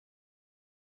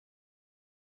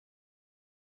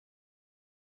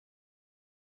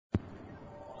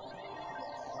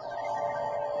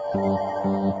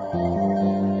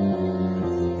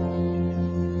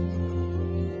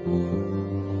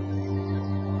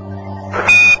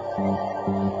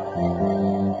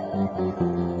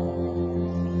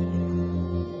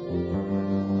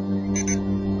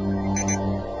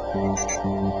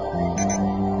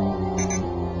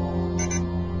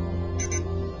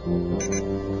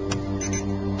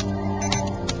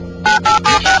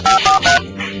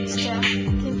Steph,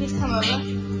 can you please come over?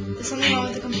 There's something wrong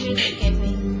with the computer that you gave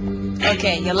me.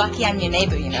 Okay, you're lucky I'm your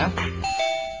neighbor, you know.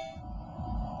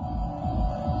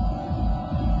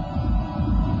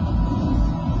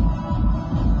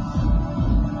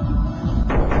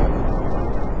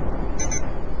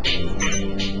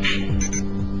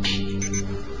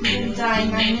 I'm gonna die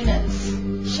in 9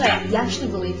 minutes. Shut up, you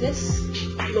actually believe this?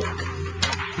 Look.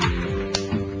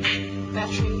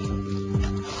 Battery.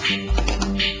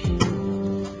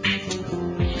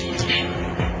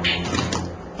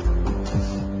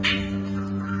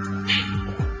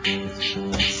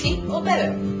 See? Or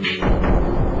better.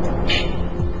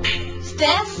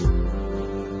 Steph?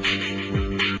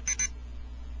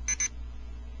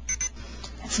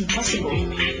 That's impossible.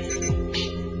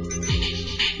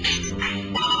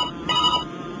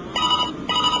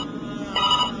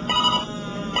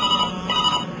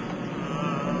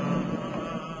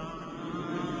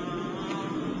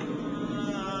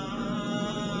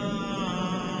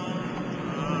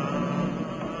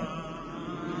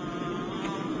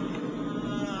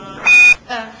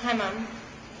 Hi, Mom.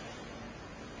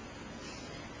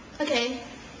 Okay,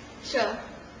 sure.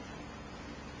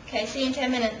 Okay, see you in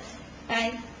 10 minutes.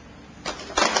 Bye.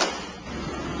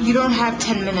 You don't have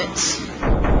 10 minutes.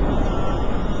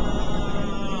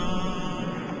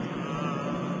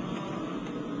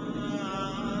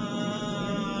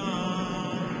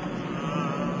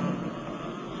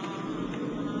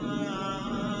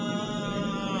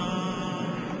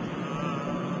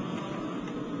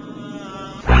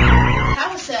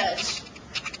 Power surge.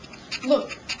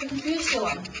 Look, the computer's still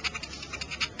on.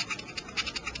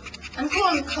 I'm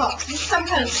calling the cops. This is some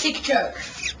kind of sick joke.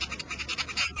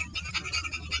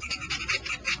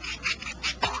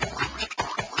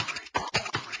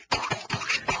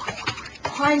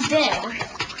 Klein's dead.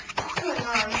 What's going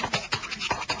on?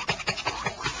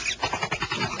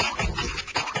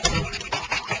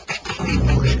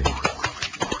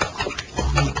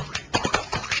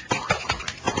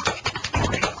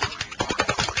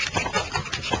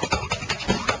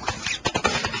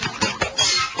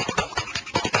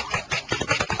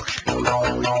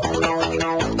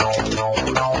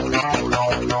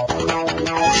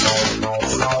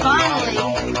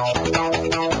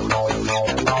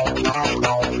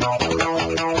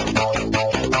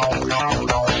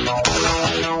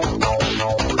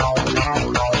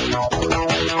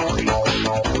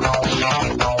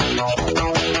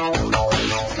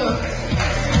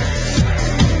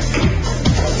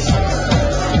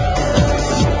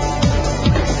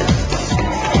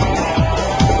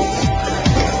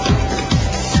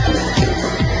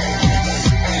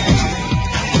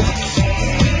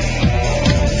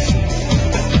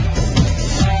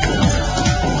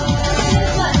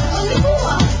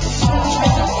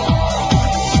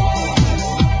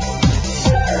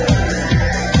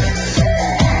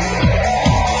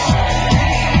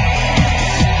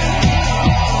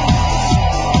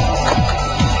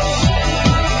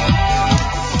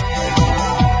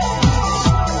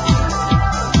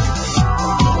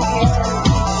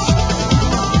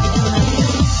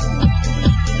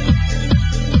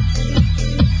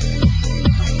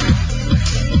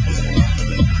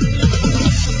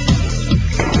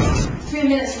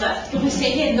 Left. If we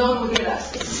stay here, no one will get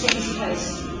us. It's the safest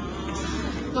place.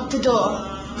 Lock the door.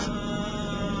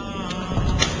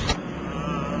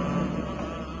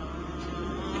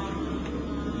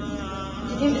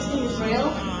 Do you think this thing is real?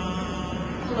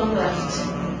 How long left?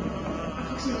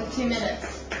 Approximately 2 minutes.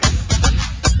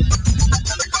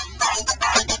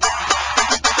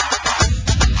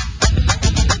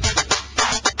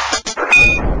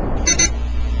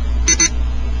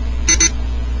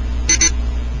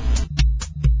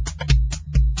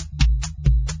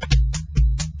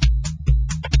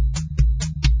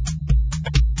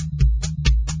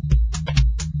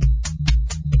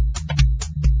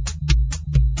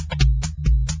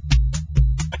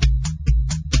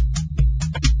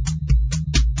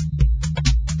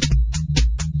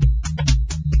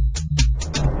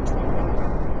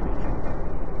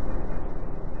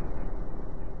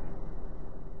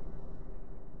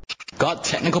 Got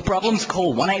technical problems?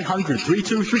 Call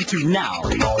 1-800-3232 now.